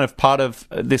 that's kind of part of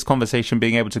this conversation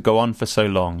being able to go on for so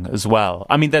long as well.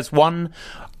 I mean, there's one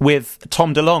with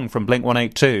Tom DeLonge from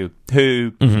Blink-182,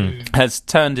 who has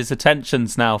turned his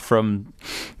attentions now from,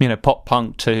 pop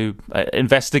punk to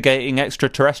investigating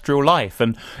extraterrestrial life.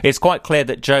 And it's quite clear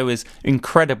that Joe is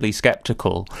incredibly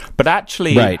skeptical. But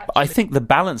actually, I think the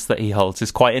balance that he holds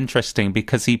is quite interesting,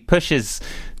 because he pushes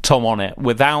Tom on it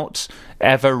without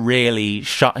ever really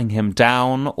shutting him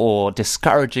down or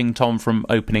discouraging Tom from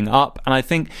opening up. And I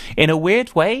think in a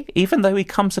weird way, even though he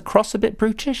comes across a bit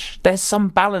brutish, there's some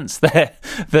balance there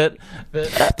that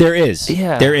there is.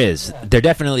 Yeah. There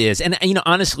definitely is. And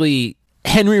honestly,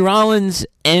 Henry Rollins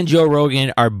and Joe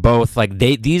Rogan are both like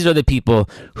these are the people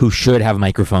who should have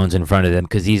microphones in front of them,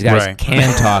 because these guys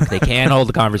can talk, they can hold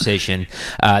a conversation,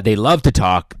 they love to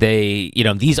talk,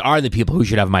 these are the people who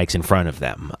should have mics in front of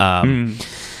them.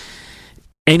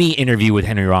 Any interview with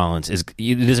Henry Rollins it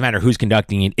doesn't matter who's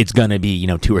conducting it, it's gonna be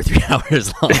 2 or 3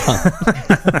 hours long.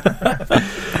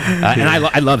 And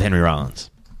I love Henry Rollins.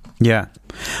 Yeah.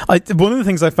 One of the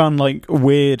things I found like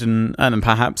weird and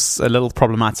perhaps a little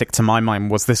problematic to my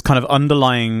mind was this kind of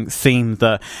underlying theme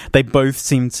that they both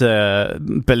seem to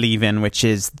believe in, which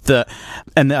is that,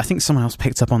 and I think someone else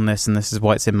picked up on this, and this is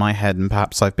why it's in my head, and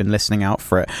perhaps I've been listening out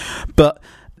for it, but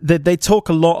they talk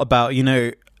a lot about,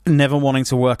 never wanting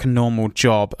to work a normal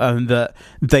job, and that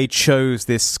they chose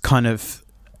this kind of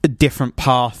a different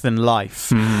path in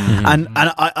life. And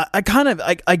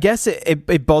I guess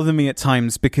it bothered me at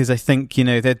times, because I think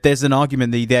there's an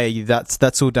argument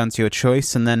that's all down to your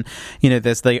choice, and then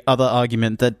there's the other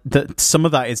argument that some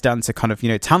of that is down to kind of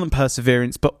talent,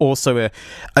 perseverance, but also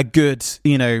a good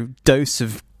dose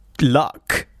of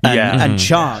luck and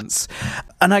chance.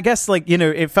 And I guess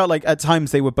it felt like at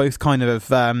times they were both kind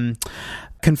of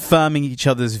confirming each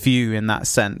other's view in that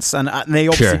sense, and they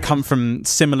obviously come from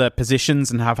similar positions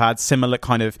and have had similar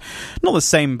kind of, not the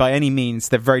same by any means,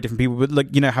 they're very different people, but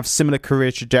have similar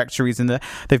career trajectories, and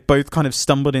they've both kind of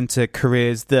stumbled into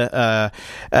careers that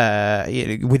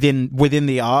within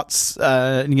the arts,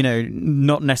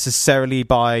 not necessarily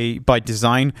by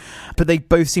design, but they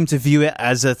both seem to view it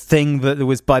as a thing that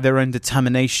was by their own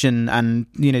determination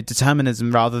and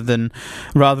determinism, rather than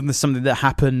something that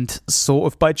happened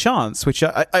sort of by chance, which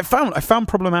I found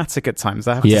problematic at times,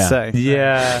 I have to say.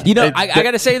 Yeah. I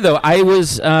gotta say though,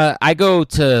 I go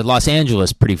to Los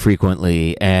Angeles pretty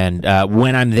frequently, and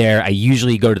when I'm there, I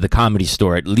usually go to the Comedy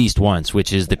Store at least once,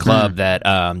 which is the club that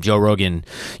Joe Rogan,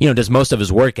 does most of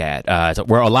his work at. It's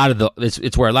where a lot of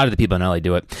the people in LA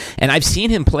do it. And I've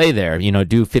seen him play there,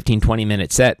 do 15,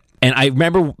 20-minute set. And I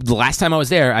remember the last time I was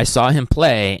there, I saw him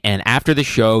play, and after the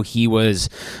show, he was,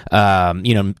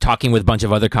 talking with a bunch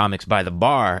of other comics by the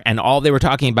bar, and all they were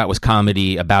talking about was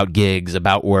comedy, about gigs,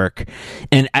 about work.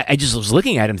 And I just was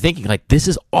looking at him thinking, like, this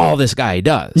is all this guy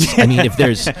does. I mean, if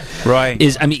there's...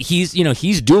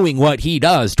 he's doing what he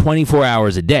does 24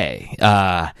 hours a day.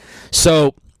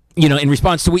 So, in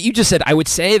response to what you just said, I would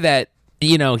say that,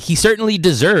 he certainly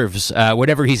deserves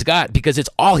whatever he's got, because it's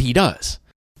all he does.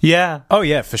 Yeah. Oh,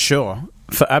 yeah, for sure.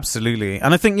 Absolutely.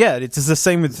 And I think, it's the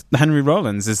same with Henry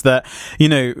Rollins, is that,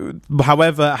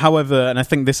 however, and I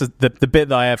think this is the bit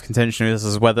that I have contention with,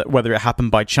 is whether it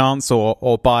happened by chance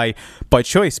or by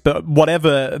choice, but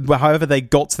however they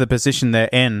got to the position they're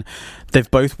in, they've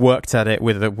both worked at it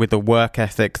with a work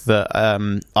ethic that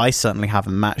I certainly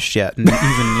haven't matched yet. And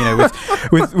even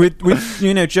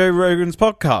with Joe Rogan's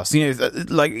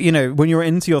podcast, when you're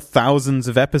into your thousands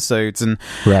of episodes and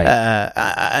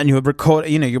you're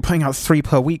you're putting out 3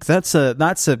 per week. That's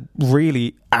a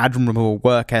really admirable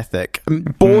work ethic,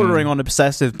 bordering on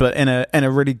obsessive, but in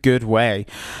a really good way.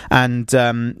 And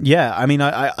I mean,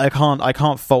 I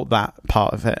can't fault that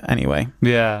part of it anyway.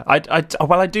 Yeah,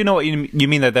 I do know what you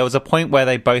mean though. There was a point where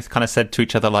they both kind of said to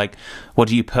each other, like, what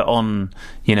do you put on,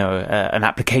 an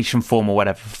application form or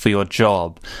whatever for your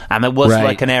job? And there was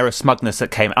like an air of smugness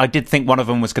that came. I did think one of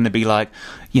them was going to be like,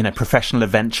 professional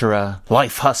adventurer,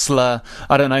 life hustler,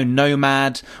 I don't know,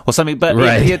 nomad or something. But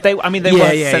they were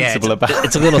sensible about it.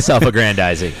 It's a little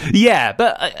self-aggrandizing. Yeah,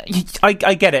 but I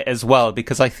get it as well,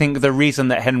 because I think the reason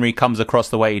that Henry comes across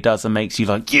the way he does and makes you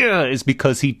like, is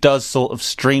because he does sort of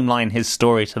streamline his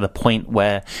story to the point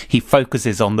where he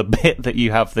focuses on the bit that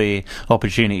you have the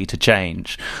opportunity to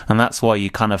change. And that's why you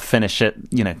kind of finish it,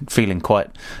 feeling quite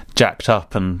jacked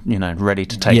up and, ready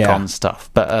to take on stuff.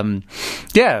 But,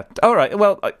 all right.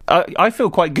 Well, I feel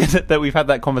quite good that we've had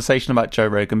that conversation about Joe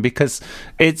Rogan, because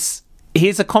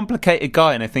he's a complicated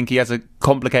guy, and I think he has a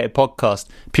complicated podcast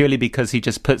purely because he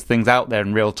just puts things out there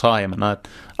in real time. And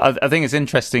I think it's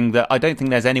interesting that I don't think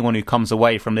there's anyone who comes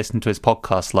away from listening to his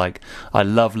podcast like, I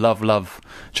love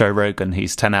Joe Rogan.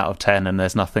 He's 10 out of 10 and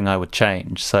there's nothing I would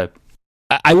change. So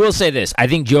I will say this. I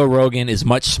think Joe Rogan is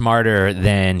much smarter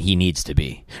than he needs to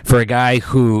be. For a guy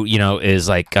who, is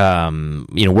like,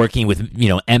 working with,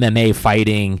 MMA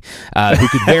fighting, who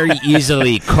could very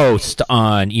easily coast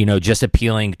on, just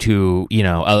appealing to,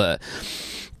 I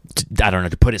don't know,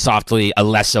 to put it softly, a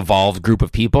less evolved group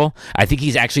of people. I think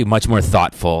he's actually much more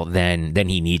thoughtful than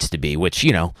he needs to be, which,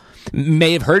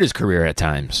 may have hurt his career at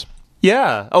times.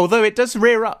 Yeah, although it does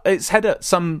rear up its head at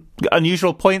some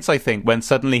unusual points, I think, when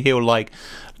suddenly he'll like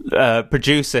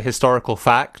produce a historical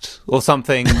fact or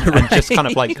something and just kind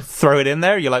of like throw it in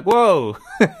there. You're like, whoa,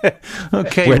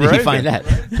 okay. Where did he find that?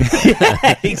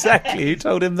 Yeah, exactly. Who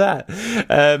told him that?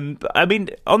 I mean,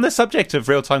 on the subject of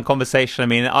real-time conversation, I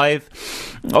mean,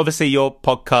 obviously your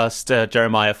podcast,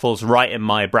 Jeremiah, falls right in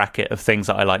my bracket of things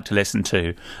that I like to listen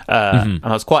to. And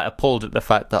I was quite appalled at the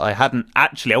fact that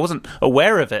I wasn't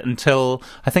aware of it until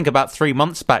I think about 3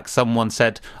 months back. Someone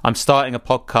said, I'm starting a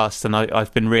podcast and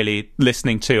I've been really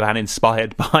listening to and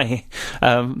inspired by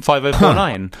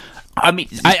 5049. I mean,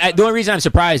 the only reason I'm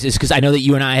surprised is because I know that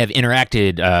you and I have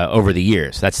interacted over the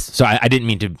years. I didn't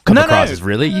mean to come across as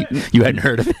really you hadn't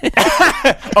heard of it.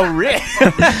 Oh, really?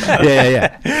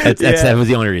 yeah. That was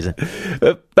the only reason.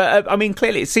 But I mean,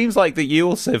 clearly, it seems like that you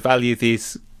also value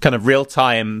these kind of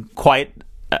real-time, quite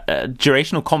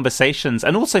durational conversations,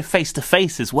 and also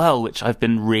face-to-face as well, which I've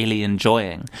been really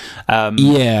enjoying.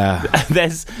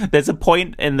 There's a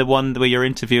point in the one where you're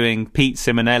interviewing Pete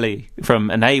Simonelli from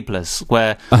Enablers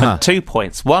where 2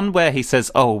 points. One where he says,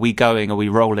 are we going? Are we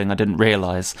rolling? I didn't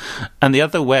realise. And the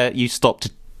other where you stop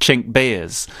to chink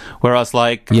beers, where I was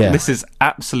like, this is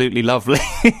absolutely lovely.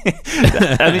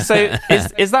 I mean, so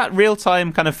is that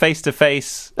real-time kind of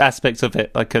face-to-face aspect of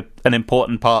it like an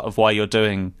important part of why you're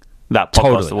doing that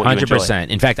podcast? Totally, 100%.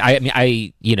 In fact,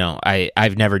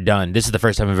 I've never done. This is the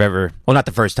first time I've ever. Well, not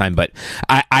the first time, but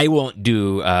I won't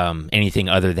do anything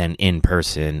other than in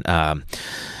person.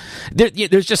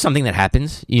 There's just something that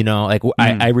happens,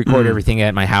 I record everything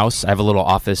at my house. I have a little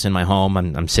office in my home.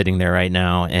 I'm sitting there right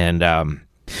now, and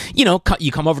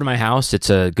you come over to my house. It's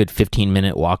a good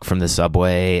 15-minute walk from the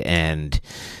subway, and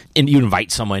you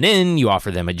invite someone in, you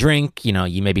offer them a drink,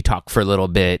 you maybe talk for a little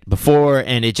bit before,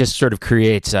 and it just sort of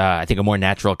creates, I think, a more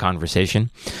natural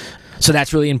conversation. So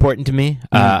that's really important to me.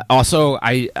 Also,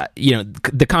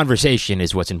 the conversation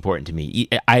is what's important to me.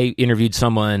 I interviewed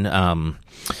someone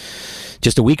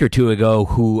just a week or two ago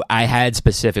who I had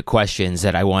specific questions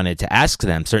that I wanted to ask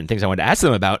them, certain things I wanted to ask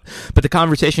them about, but the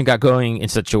conversation got going in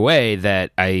such a way that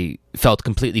I felt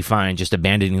completely fine just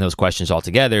abandoning those questions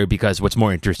altogether, because what's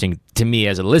more interesting to me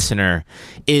as a listener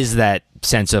is that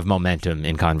sense of momentum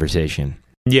in conversation.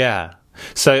 Yeah.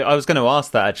 So I was going to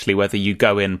ask that actually, whether you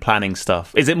go in planning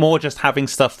stuff. Is it more just having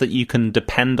stuff that you can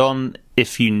depend on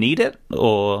if you need it,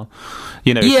 or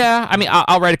Yeah, I mean,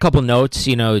 I'll write a couple notes,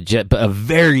 a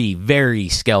very, very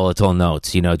skeletal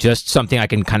notes, just something I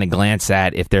can kind of glance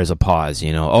at if there's a pause,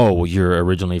 well, you're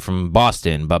originally from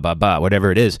Boston, blah blah blah,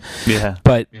 whatever it is. Yeah.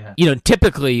 But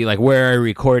typically, like where I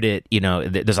record it,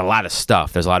 there's a lot of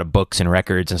stuff. There's a lot of books and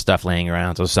records and stuff laying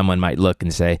around. So someone might look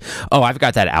and say, "Oh, I've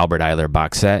got that Albert Eiler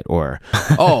box set," or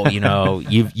 "Oh,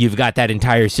 you've got that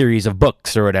entire series of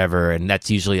books or whatever," and that's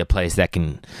usually a place that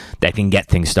can get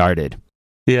things started.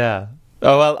 Yeah.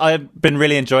 Oh, well, I've been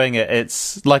really enjoying it.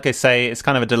 It's, like I say, it's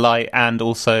kind of a delight, and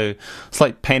also it's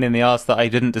like pain in the arse that I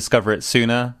didn't discover it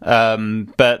sooner.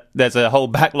 But there's a whole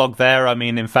backlog there. I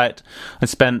mean, in fact, I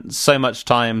spent so much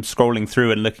time scrolling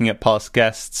through and looking at past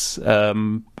guests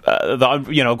that I've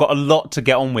got a lot to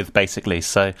get on with, basically.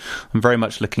 So I'm very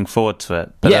much looking forward to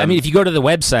it. But, I mean, if you go to the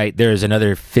website, there's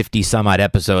another 50 some odd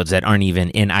episodes that aren't even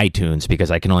in iTunes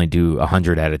because I can only do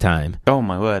 100 at a time. Oh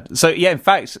my word! So yeah, in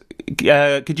fact,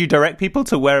 could you direct people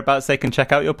to whereabouts they can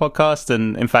check out your podcast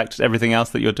and, in fact, everything else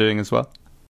that you're doing as well?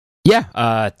 Yeah,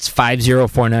 it's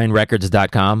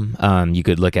 5049records.com. You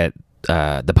could look at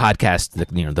the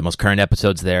podcast, the most current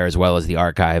episodes there, as well as the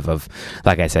archive of,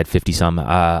 like I said, 50 some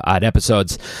odd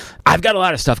episodes. I've got a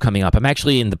lot of stuff coming up. I'm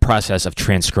actually in the process of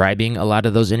transcribing a lot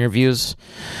of those interviews,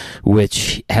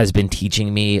 which has been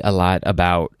teaching me a lot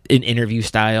about an interview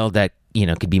style that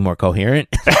could be more coherent.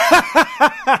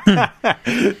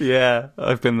 Yeah,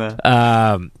 I've been there.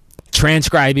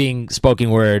 Transcribing spoken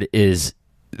word is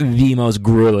the most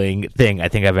grueling thing I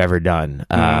think I've ever done.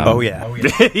 Yeah,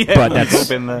 but that's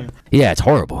been there. Yeah, it's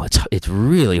horrible. It's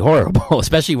really horrible,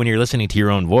 especially when you're listening to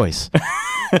your own voice.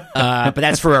 But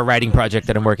that's for a writing project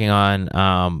that I'm working on.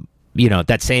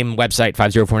 That same website,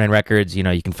 5049 Records.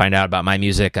 You can find out about my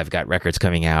music. I've got records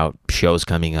coming out, shows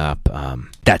coming up.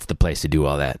 That's the place to do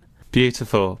all that.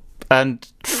 Beautiful.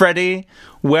 And Freddie,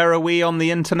 where are we on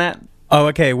the internet? Oh,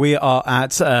 okay. We are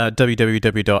at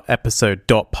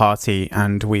www.episode.party,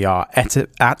 and we are at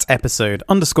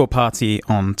episode_party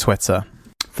on Twitter.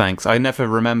 Thanks. I never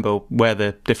remember where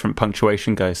the different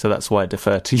punctuation goes, so that's why I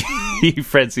defer to you,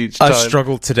 Freds, each time. I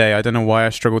struggled today. I don't know why I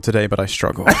struggled today, but I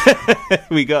struggled.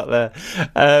 We got there.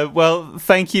 Well,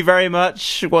 thank you very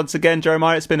much once again,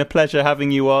 Jeremiah. It's been a pleasure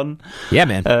having you on. Yeah,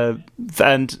 man.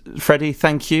 And Freddie,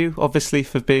 thank you, obviously,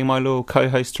 for being my loyal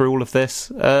co-host through all of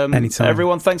this. Anytime.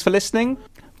 Everyone, thanks for listening.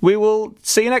 We will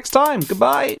see you next time.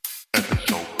 Goodbye. Episode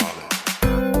quality.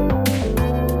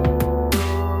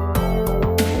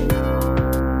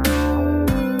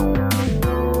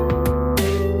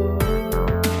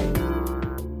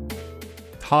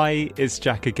 Hi, it's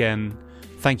Jack again.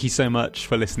 Thank you so much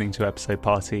for listening to Episode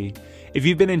Party. If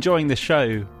you've been enjoying the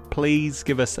show, please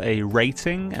give us a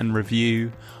rating and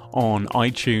review on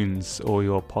iTunes or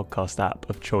your podcast app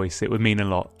of choice. It would mean a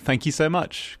lot. Thank you so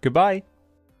much. Goodbye.